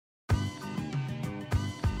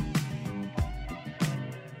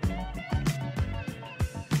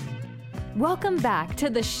Welcome back to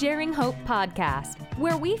the Sharing Hope podcast,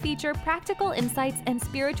 where we feature practical insights and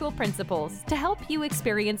spiritual principles to help you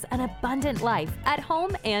experience an abundant life at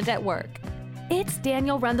home and at work. It's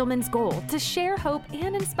Daniel Rundelman's goal to share hope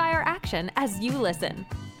and inspire action as you listen.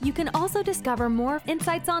 You can also discover more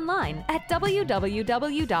insights online at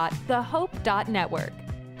www.thehope.network.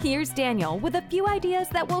 Here's Daniel with a few ideas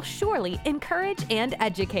that will surely encourage and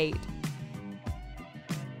educate.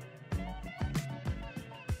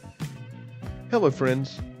 Hello,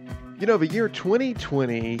 friends. You know, the year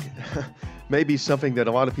 2020 may be something that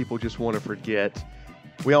a lot of people just want to forget.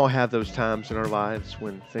 We all have those times in our lives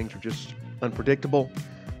when things are just unpredictable,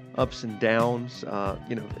 ups and downs.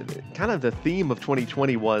 Kind of the theme of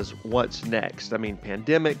 2020 was what's next. I mean,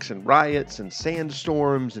 pandemics and riots and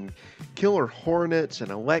sandstorms and killer hornets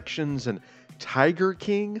and elections and Tiger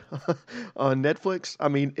King on Netflix. I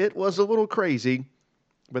mean, it was a little crazy,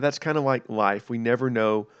 but that's kind of like life. We never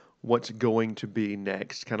know what's going to be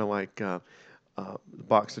next. Kind of like the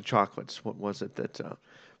box of chocolates. What was it that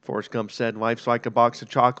Forrest Gump said? Life's like a box of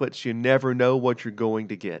chocolates. You never know what you're going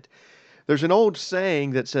to get. There's an old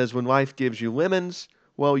saying that says when life gives you lemons,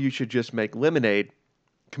 well, you should just make lemonade.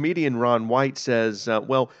 Comedian Ron White says,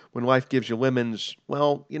 when life gives you lemons,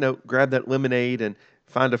 well, grab that lemonade and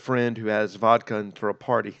find a friend who has vodka and throw a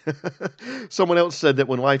party. Someone else said that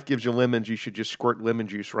when life gives you lemons, you should just squirt lemon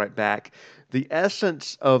juice right back. The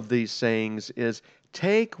essence of these sayings is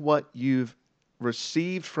take what you've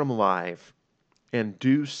received from life and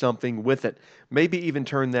do something with it. Maybe even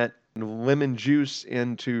turn that lemon juice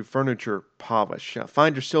into furniture polish.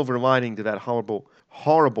 Find your silver lining to that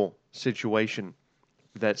horrible situation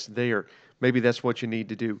that's there. Maybe that's what you need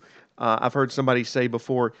to do. I've heard somebody say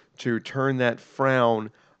before to turn that frown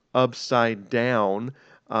upside down.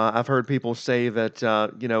 I've heard people say that,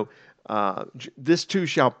 this too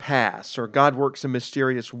shall pass, or God works in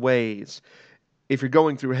mysterious ways. If you're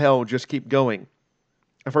going through hell, just keep going.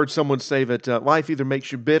 I've heard someone say that life either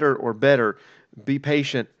makes you bitter or better. Be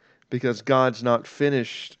patient because God's not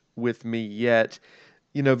finished with me yet.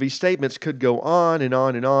 These statements could go on and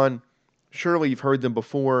on and on. Surely you've heard them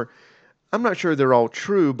before. I'm not sure they're all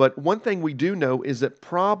true, but one thing we do know is that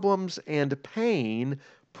problems and pain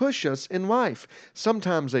push us in life.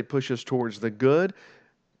 Sometimes they push us towards the good,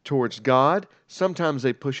 towards God. Sometimes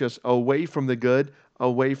they push us away from the good,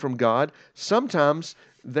 away from God. Sometimes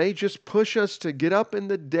they just push us to get up in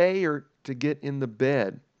the day or to get in the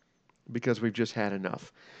bed because we've just had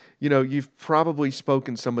enough. You've probably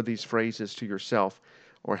spoken some of these phrases to yourself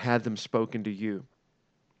or had them spoken to you.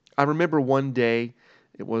 I remember one day,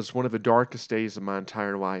 it was one of the darkest days of my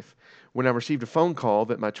entire life, when I received a phone call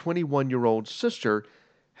that my 21-year-old sister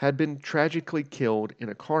had been tragically killed in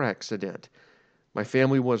a car accident. My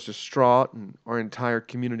family was distraught and our entire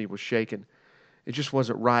community was shaken. It just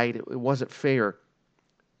wasn't right. It wasn't fair.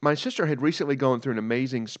 My sister had recently gone through an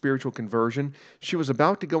amazing spiritual conversion. She was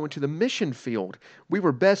about to go into the mission field. We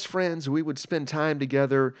were best friends. We would spend time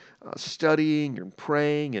together studying and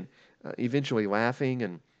praying and eventually laughing.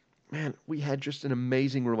 And man, we had just an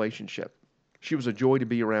amazing relationship. She was a joy to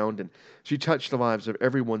be around, and she touched the lives of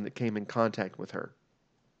everyone that came in contact with her.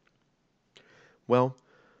 Well,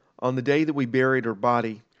 on the day that we buried her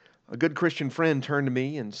body, a good Christian friend turned to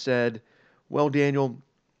me and said, "Well, Daniel,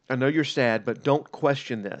 I know you're sad, but don't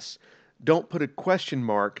question this. Don't put a question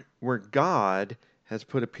mark where God has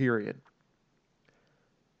put a period."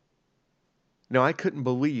 Now, I couldn't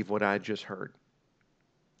believe what I had just heard.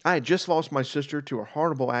 I had just lost my sister to a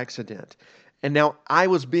horrible accident, and now I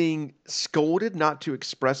was being scolded not to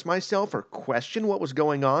express myself or question what was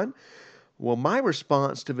going on. Well, my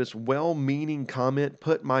response to this well-meaning comment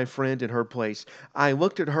put my friend in her place. I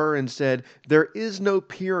looked at her and said, "There is no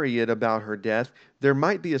period about her death. There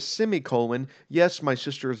might be a semicolon. Yes, my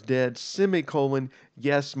sister is dead. Semicolon.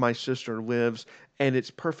 Yes, my sister lives. And it's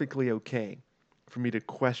perfectly okay for me to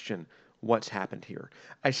question what's happened here."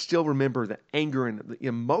 I still remember the anger and the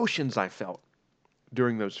emotions I felt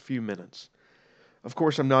during those few minutes. Of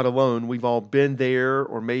course, I'm not alone. We've all been there,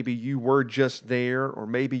 or maybe you were just there, or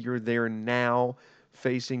maybe you're there now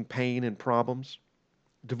facing pain and problems.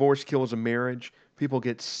 Divorce kills a marriage. People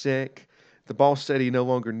get sick. The boss said he no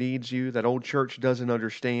longer needs you. That old church doesn't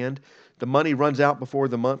understand. The money runs out before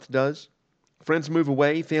the month does. Friends move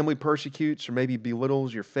away. Family persecutes or maybe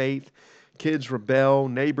belittles your faith. Kids rebel.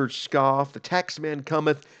 Neighbors scoff. The tax man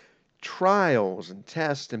cometh. Trials and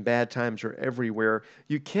tests and bad times are everywhere.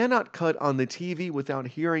 You cannot cut on the TV without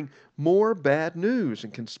hearing more bad news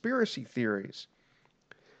and conspiracy theories.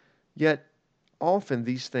 Yet, often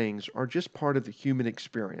these things are just part of the human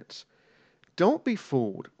experience. Don't be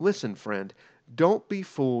fooled. Listen, friend, Don't be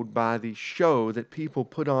fooled by the show that people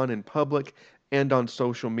put on in public and on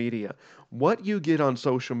social media. What you get on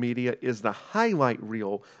social media is the highlight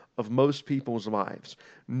reel of most people's lives.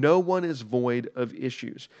 No one is void of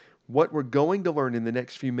issues. What we're going to learn in the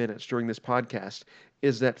next few minutes during this podcast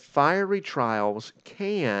is that fiery trials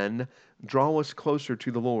can draw us closer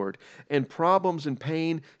to the Lord, and problems and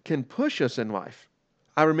pain can push us in life.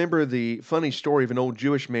 I remember the funny story of an old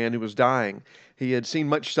Jewish man who was dying. He had seen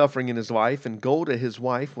much suffering in his life, and Golda, his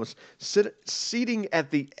wife, was seating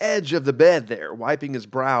at the edge of the bed there, wiping his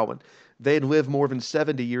brow, and they had lived more than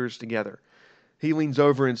 70 years together. He leans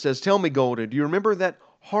over and says, "Tell me, Golda, do you remember that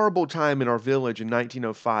horrible time in our village in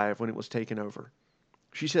 1905 when it was taken over?"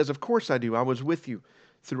 She says, "Of course I do. I was with you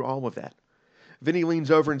through all of that." Then he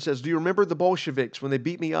leans over and says, "Do you remember the Bolsheviks when they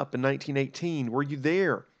beat me up in 1918? Were you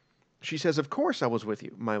there?" She says, "Of course I was with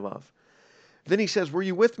you, my love." Then he says, "Were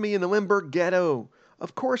you with me in the Limburg ghetto?"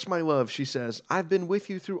 "Of course, my love," she says. "I've been with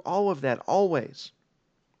you through all of that, always."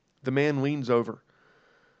 The man leans over.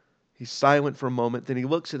 He's silent for a moment. Then he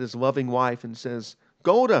looks at his loving wife and says,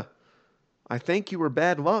 "Golda, I think you were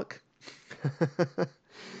bad luck."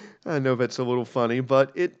 I know that's a little funny,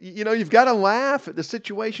 but you've got to laugh at the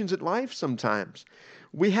situations in life sometimes.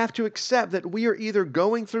 We have to accept that we are either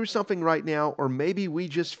going through something right now, or maybe we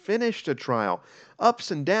just finished a trial.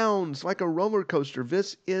 Ups and downs, like a roller coaster.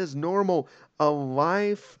 This is normal. A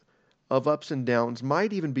life of ups and downs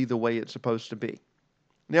might even be the way it's supposed to be.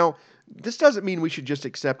 Now, this doesn't mean we should just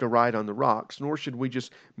accept a ride on the rocks, nor should we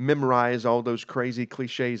just memorize all those crazy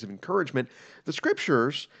cliches of encouragement. The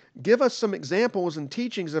scriptures give us some examples and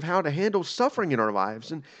teachings of how to handle suffering in our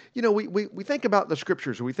lives. And, we think about the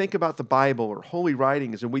scriptures, or we think about the Bible or holy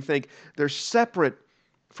writings, and we think they're separate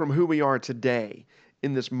from who we are today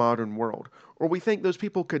in this modern world. Or we think those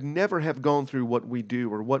people could never have gone through what we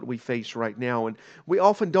do or what we face right now. And we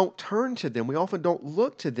often don't turn to them. We often don't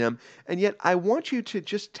look to them. And yet I want you to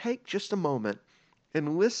just take just a moment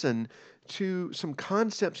and listen to some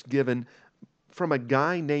concepts given from a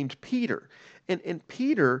guy named Peter. And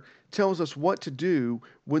Peter tells us what to do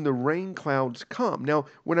when the rain clouds come. Now,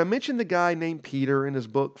 when I mention the guy named Peter in his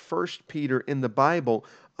book, 1 Peter in the Bible,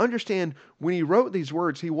 understand when he wrote these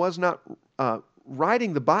words, he was not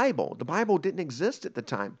writing the Bible. The Bible didn't exist at the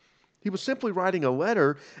time. He was simply writing a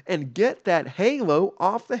letter, and get that halo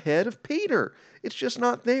off the head of Peter. It's just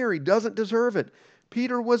not there. He doesn't deserve it.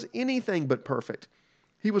 Peter was anything but perfect.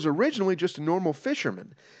 He was originally just a normal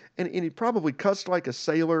fisherman, and he probably cussed like a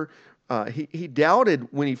sailor. He doubted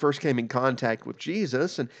when he first came in contact with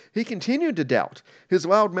Jesus, and he continued to doubt. His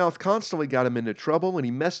loud mouth constantly got him into trouble, and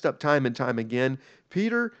he messed up time and time again.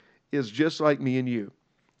 Peter is just like me and you.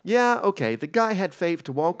 Yeah, okay, the guy had faith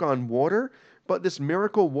to walk on water, but this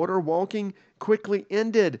miracle water walking quickly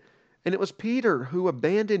ended. And it was Peter who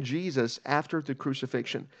abandoned Jesus after the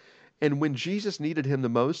crucifixion. And when Jesus needed him the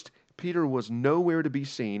most, Peter was nowhere to be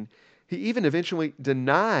seen. He even eventually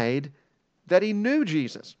denied that he knew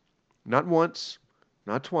Jesus. Not once,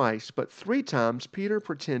 not twice, but 3 times Peter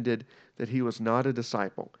pretended that he was not a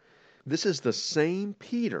disciple. This is the same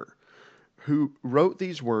Peter who wrote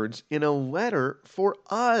these words in a letter for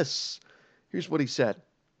us. Here's what he said.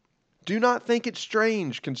 "Do not think it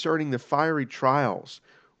strange concerning the fiery trials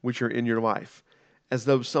which are in your life, as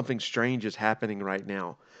though something strange is happening right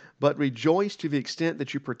now. But rejoice to the extent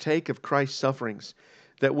that you partake of Christ's sufferings,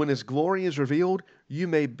 that when his glory is revealed, you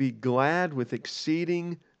may be glad with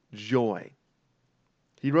exceeding joy."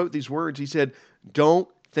 He wrote these words. He said, don't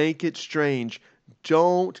think it strange.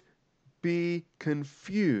 Don't be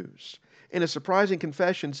confused. And a surprising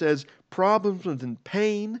confession says, problems and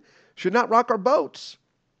pain should not rock our boats.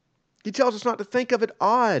 He tells us not to think of it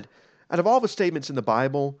odd. Out of all the statements in the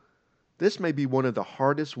Bible, this may be one of the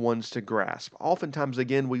hardest ones to grasp. Oftentimes,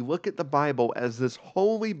 again, we look at the Bible as this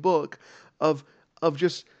holy book of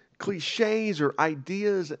just cliches or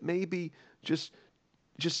ideas that may be just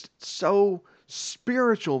so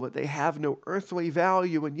spiritual that they have no earthly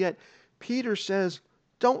value. And yet, Peter says,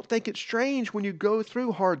 don't think it strange when you go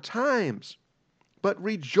through hard times, but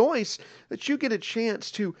rejoice that you get a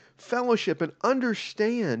chance to fellowship and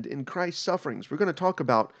understand in Christ's sufferings. We're going to talk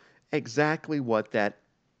about exactly what that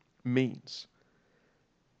means.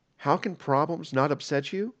 How can problems not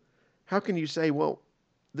upset you? How can you say, well,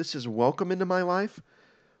 this is welcome into my life?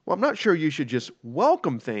 Well, I'm not sure you should just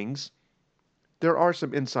welcome things. There are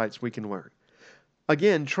some insights we can learn.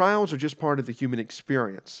 Again, trials are just part of the human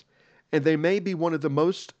experience, and they may be one of the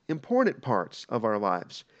most important parts of our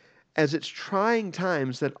lives, as it's trying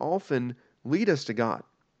times that often lead us to God.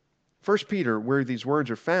 1 Peter, where these words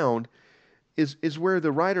are found, is where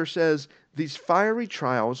the writer says these fiery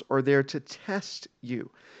trials are there to test you.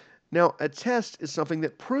 Now, a test is something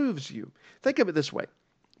that proves you. Think of it this way.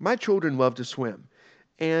 My children love to swim.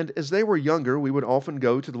 And as they were younger, we would often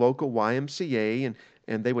go to the local YMCA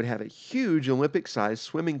and they would have a huge Olympic-sized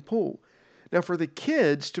swimming pool. Now, for the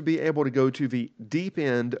kids to be able to go to the deep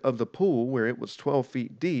end of the pool where it was 12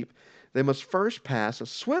 feet deep, they must first pass a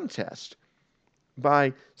swim test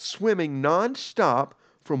by swimming nonstop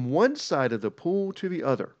from one side of the pool to the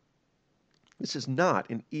other. This is not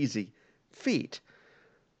an easy feat.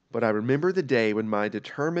 But I remember the day when my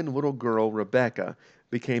determined little girl, Rebecca,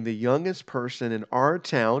 became the youngest person in our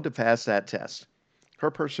town to pass that test.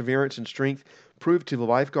 Her perseverance and strength proved to the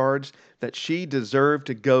lifeguards that she deserved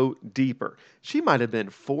to go deeper. She might have been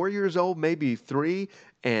 4 years old, maybe 3,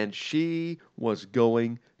 and she was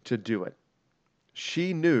going to do it.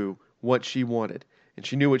 She knew what she wanted, and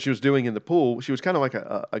she knew what she was doing in the pool. She was kind of like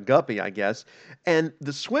a guppy, I guess. And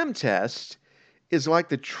the swim test is like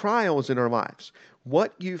the trials in our lives.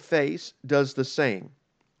 What you face does the same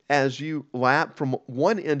as you lap from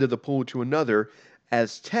one end of the pool to another,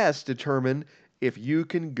 as tests determine if you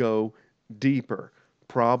can go deeper.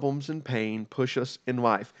 Problems and pain push us in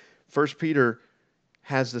life. First Peter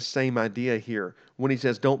has the same idea here when he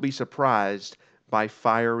says, don't be surprised by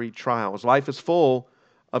fiery trials. Life is full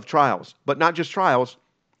of trials, but not just trials,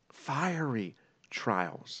 fiery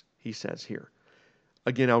trials, he says here.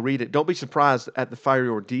 Again, I'll read it. Don't be surprised at the fiery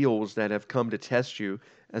ordeals that have come to test you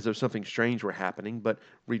as though something strange were happening, but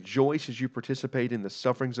rejoice as you participate in the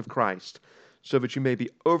sufferings of Christ, so that you may be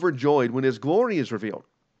overjoyed when his glory is revealed.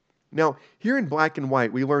 Now, here in black and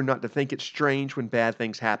white, we learn not to think it's strange when bad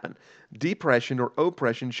things happen. Depression or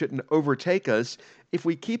oppression shouldn't overtake us if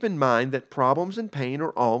we keep in mind that problems and pain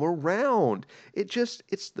are all around.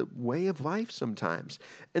 It's the way of life sometimes.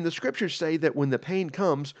 And the scriptures say that when the pain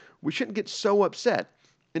comes, we shouldn't get so upset.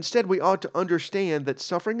 Instead, we ought to understand that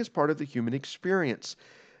suffering is part of the human experience.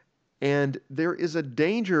 And there is a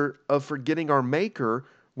danger of forgetting our Maker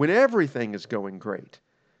when everything is going great.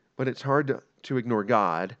 But it's hard to ignore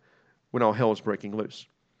God when all hell is breaking loose.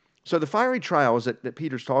 So the fiery trials that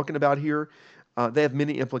Peter's talking about here, they have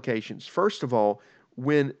many implications. First of all,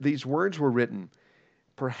 when these words were written,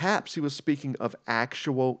 perhaps he was speaking of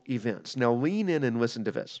actual events. Now lean in and listen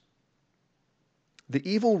to this. The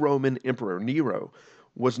evil Roman emperor Nero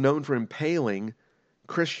was known for impaling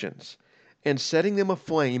Christians and setting them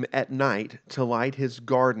aflame at night to light his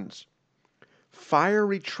gardens.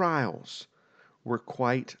 Fiery trials were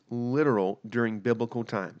quite literal during biblical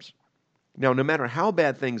times. Now, no matter how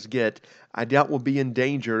bad things get, I doubt we'll be in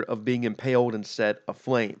danger of being impaled and set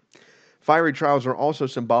aflame. Fiery trials are also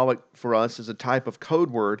symbolic for us as a type of code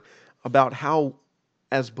word about how,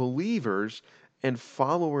 as believers and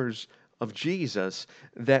followers of Jesus,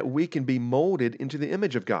 that we can be molded into the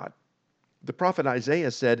image of God. The prophet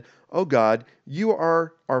Isaiah said, "O God, you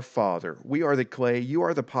are our Father. We are the clay. You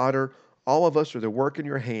are the potter. All of us are the work in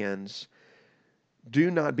your hands.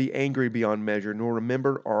 Do not be angry beyond measure, nor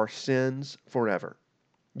remember our sins forever."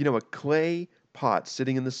 You know, a clay pot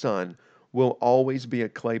sitting in the sun will always be a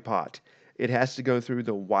clay pot. It has to go through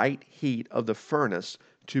the white heat of the furnace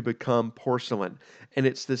to become porcelain. And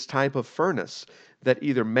it's this type of furnace that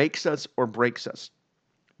either makes us or breaks us.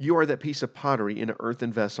 You are that piece of pottery in an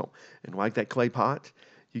earthen vessel. And like that clay pot,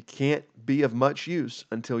 you can't be of much use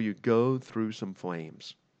until you go through some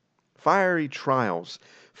flames. Fiery trials.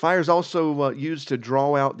 Fire is also used to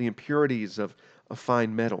draw out the impurities of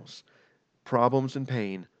fine metals. Problems and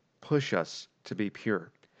pain push us to be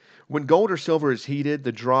pure. When gold or silver is heated,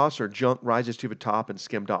 the dross or junk rises to the top and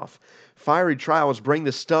skimmed off. Fiery trials bring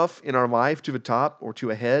the stuff in our life to the top or to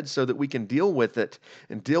a head so that we can deal with it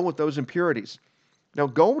and deal with those impurities. Now,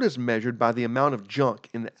 gold is measured by the amount of junk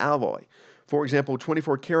in the alloy. For example,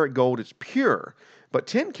 24 karat gold is pure, but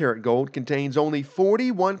 10 karat gold contains only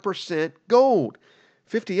 41% gold.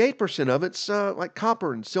 58% of it's like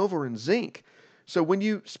copper and silver and zinc. So when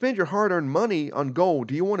you spend your hard-earned money on gold,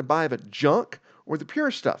 do you want to buy the junk or the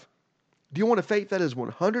pure stuff? Do you want a faith that is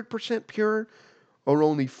 100% pure or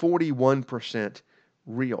only 41%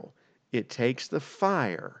 real? It takes the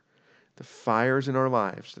fires in our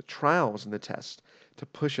lives, the trials and the tests to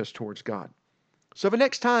push us towards God. So the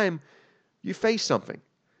next time you face something,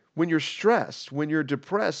 when you're stressed, when you're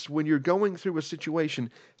depressed, when you're going through a situation,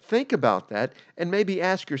 think about that and maybe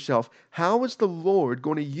ask yourself, how is the Lord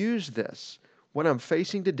going to use this, what I'm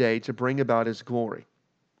facing today, to bring about His glory?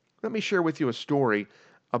 Let me share with you a story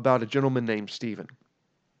about a gentleman named Stephen.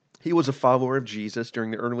 He was a follower of Jesus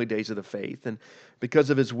during the early days of the faith, and because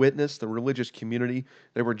of his witness, the religious community,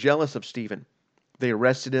 they were jealous of Stephen. They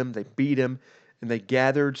arrested him, they beat him, and they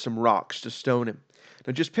gathered some rocks to stone him.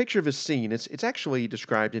 Now, just picture this scene. It's actually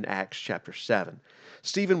described in Acts chapter 7.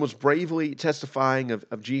 Stephen was bravely testifying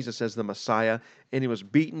of Jesus as the Messiah, and he was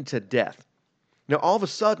beaten to death. Now, all of a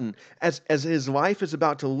sudden, as his life is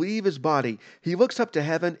about to leave his body, he looks up to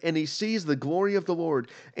heaven and he sees the glory of the Lord,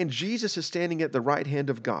 and Jesus is standing at the right hand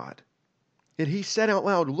of God. And he said out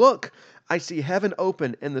loud, "Look, I see heaven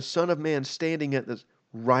open and the Son of Man standing at the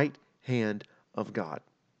right hand of God."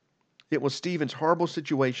 It was Stephen's horrible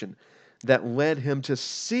situation that led him to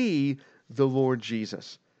see the Lord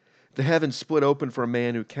Jesus. The heavens split open for a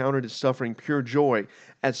man who counted his suffering pure joy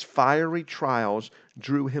as fiery trials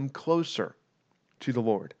drew him closer to the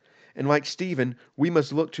Lord. And like Stephen, we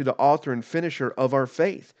must look to the author and finisher of our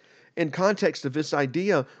faith. In context of this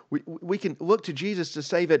idea, we can look to Jesus to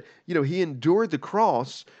say that, he endured the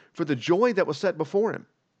cross for the joy that was set before him.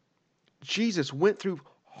 Jesus went through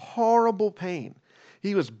horrible pain.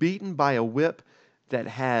 He was beaten by a whip that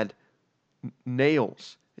had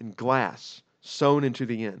nails and glass sewn into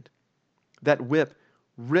the end. That whip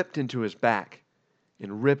ripped into his back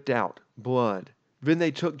and ripped out blood. Then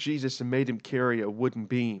they took Jesus and made him carry a wooden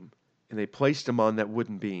beam, and they placed him on that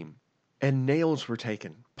wooden beam. And nails were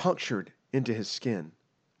taken, punctured into his skin.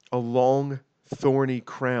 A long, thorny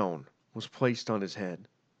crown was placed on his head.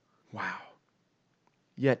 Wow.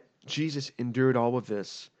 Yet Jesus endured all of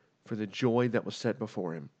this for the joy that was set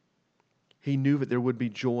before him. He knew that there would be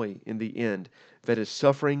joy in the end, that his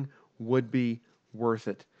suffering would be worth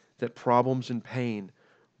it, that problems and pain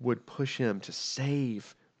would push him to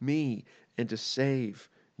save me and to save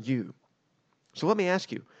you. So let me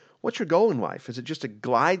ask you, what's your goal in life? Is it just to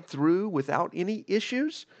glide through without any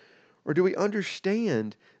issues? Or do we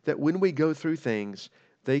understand that when we go through things,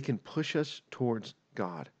 they can push us towards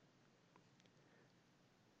God?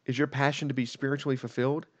 Is your passion to be spiritually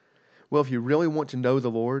fulfilled? Well, if you really want to know the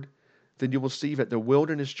Lord, then you will see that the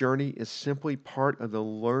wilderness journey is simply part of the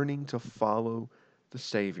learning to follow the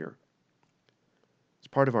Savior. It's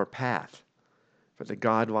part of our path that the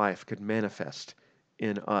God life could manifest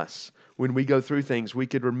in us. When we go through things, we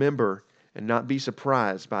could remember and not be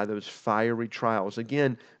surprised by those fiery trials.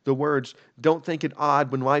 Again, the words, don't think it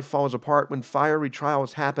odd when life falls apart. When fiery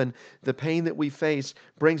trials happen, the pain that we face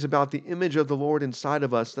brings about the image of the Lord inside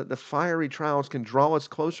of us, that the fiery trials can draw us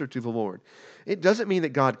closer to the Lord. It doesn't mean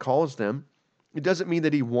that God caused them. It doesn't mean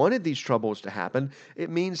that He wanted these troubles to happen. It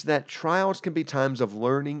means that trials can be times of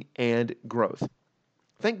learning and growth.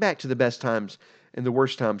 Think back to the best times and the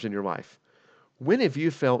worst times in your life. When have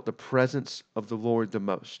you felt the presence of the Lord the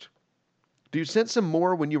most? Do you sense Him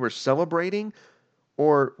more when you were celebrating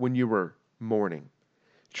or when you were mourning?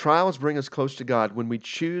 Trials bring us close to God when we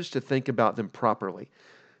choose to think about them properly.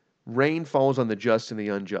 Rain falls on the just and the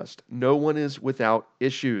unjust. No one is without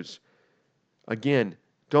issues. Again,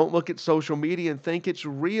 don't look at social media and think it's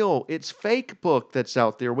real. It's fake book that's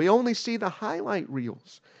out there. We only see the highlight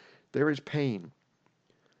reels. There is pain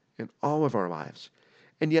in all of our lives.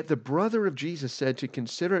 And yet the brother of Jesus said to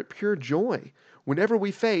consider it pure joy whenever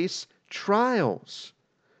we face trials,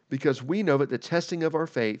 because we know that the testing of our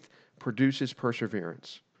faith produces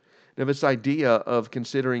perseverance. Now, this idea of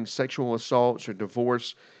considering sexual assaults or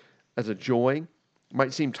divorce as a joy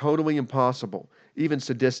might seem totally impossible, even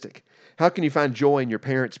sadistic. How can you find joy in your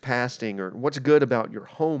parents passing, or what's good about your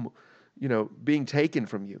home, being taken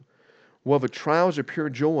from you? Well, the trials are pure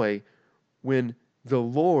joy when the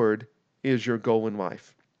Lord is your goal in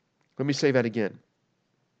life. Let me say that again.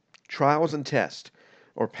 Trials and tests,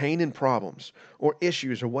 or pain and problems, or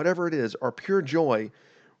issues, or whatever it is, are pure joy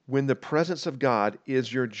when the presence of God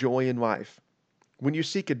is your joy in life. When you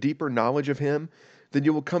seek a deeper knowledge of Him, then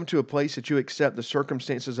you will come to a place that you accept the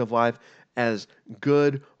circumstances of life as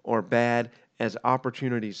good or bad, as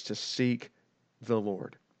opportunities to seek the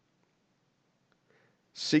Lord.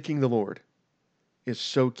 Seeking the Lord is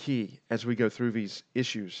so key as we go through these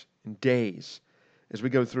issues and days, as we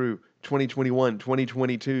go through 2021,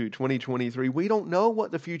 2022, 2023. We don't know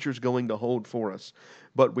what the future is going to hold for us,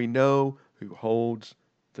 but we know who holds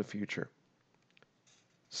the future.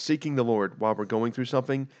 Seeking the Lord while we're going through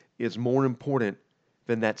something is more important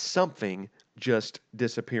than that something just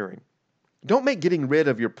disappearing. Don't make getting rid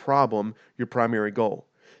of your problem your primary goal.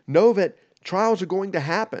 Know that trials are going to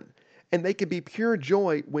happen, and they can be pure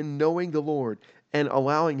joy when knowing the Lord and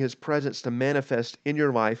allowing His presence to manifest in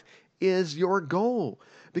your life is your goal.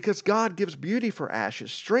 Because God gives beauty for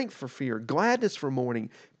ashes, strength for fear, gladness for mourning,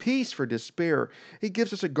 peace for despair. He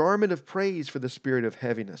gives us a garment of praise for the spirit of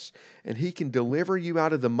heaviness. And He can deliver you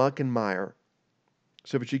out of the muck and mire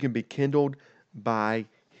so that you can be kindled by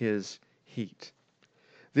His heat.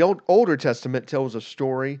 The Older Testament tells a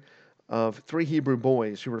story of 3 Hebrew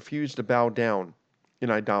boys who refused to bow down in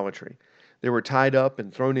idolatry. They were tied up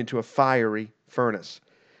and thrown into a fiery furnace.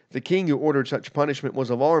 The king who ordered such punishment was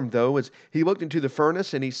alarmed, though, as he looked into the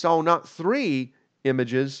furnace and he saw not 3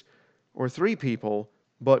 images or 3 people,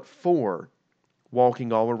 but 4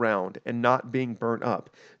 walking all around and not being burnt up.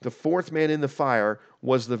 The 4th man in the fire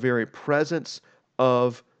was the very presence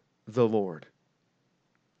of the Lord.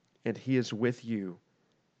 And he is with you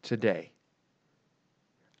today.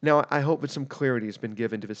 Now, I hope that some clarity has been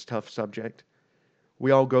given to this tough subject.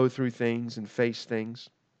 We all go through things and face things.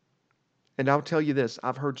 And I'll tell you this,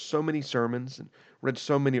 I've heard so many sermons and read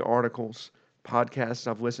so many articles, podcasts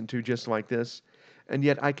I've listened to just like this, and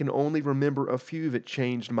yet I can only remember a few that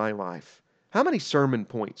changed my life. How many sermon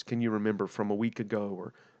points can you remember from a week ago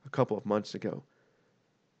or a couple of months ago?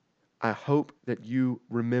 I hope that you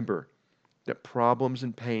remember that problems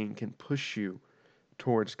and pain can push you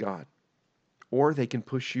towards God, or they can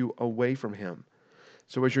push you away from Him.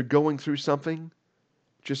 So as you're going through something,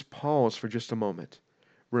 just pause for just a moment.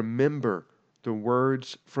 Remember the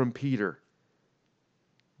words from Peter.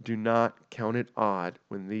 Do not count it odd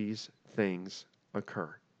when these things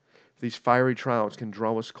occur. These fiery trials can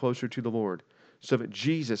draw us closer to the Lord so that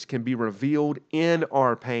Jesus can be revealed in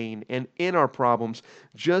our pain and in our problems,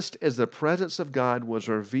 just as the presence of God was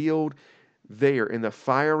revealed there in the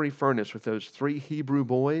fiery furnace with those 3 Hebrew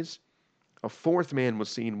boys. A 4th man was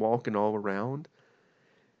seen walking all around.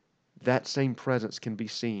 That same presence can be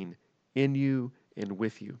seen in you and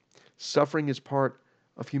with you. Suffering is part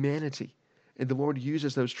of humanity, and the Lord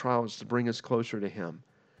uses those trials to bring us closer to Him.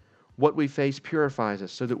 What we face purifies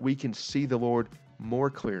us so that we can see the Lord more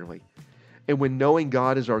clearly. And when knowing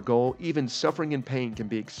God is our goal, even suffering and pain can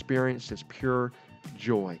be experienced as pure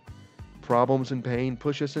joy. Problems and pain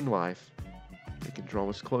push us in life. They can draw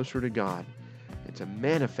us closer to God and to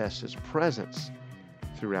manifest His presence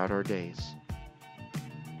throughout our days.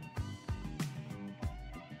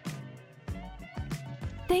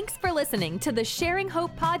 Thanks for listening to the Sharing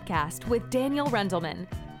Hope podcast with Daniel Rendelman.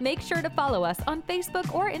 Make sure to follow us on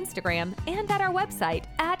Facebook or Instagram and at our website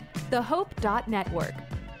at thehope.network.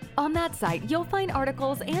 On that site, you'll find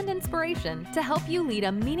articles and inspiration to help you lead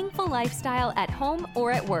a meaningful lifestyle at home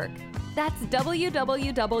or at work. That's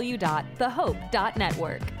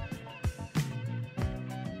www.thehope.network.